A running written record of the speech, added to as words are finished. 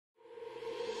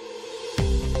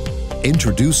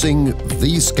Introducing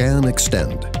Vscan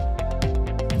Extend.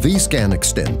 Vscan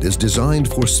Extend is designed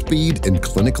for speed in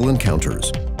clinical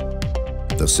encounters.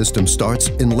 The system starts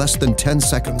in less than 10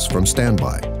 seconds from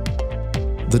standby.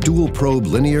 The dual-probe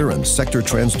linear and sector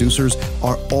transducers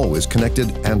are always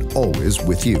connected and always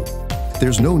with you.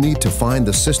 There's no need to find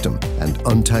the system and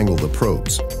untangle the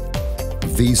probes.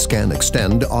 Vscan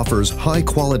Extend offers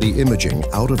high-quality imaging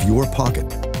out of your pocket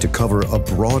to cover a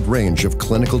broad range of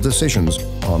clinical decisions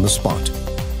on the spot.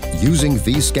 Using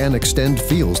Vscan Extend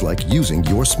feels like using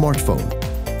your smartphone.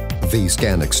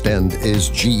 Vscan Extend is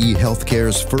GE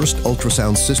Healthcare's first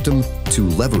ultrasound system to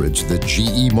leverage the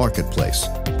GE marketplace,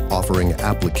 offering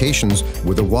applications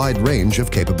with a wide range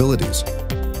of capabilities.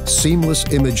 Seamless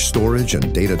image storage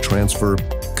and data transfer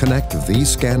connect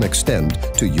Vscan Extend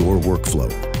to your workflow.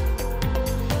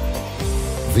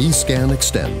 Vscan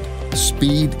Extend,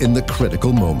 speed in the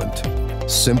critical moment.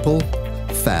 Simple,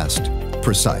 fast,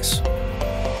 precise.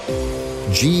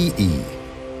 GE,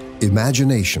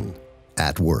 imagination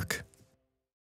at work.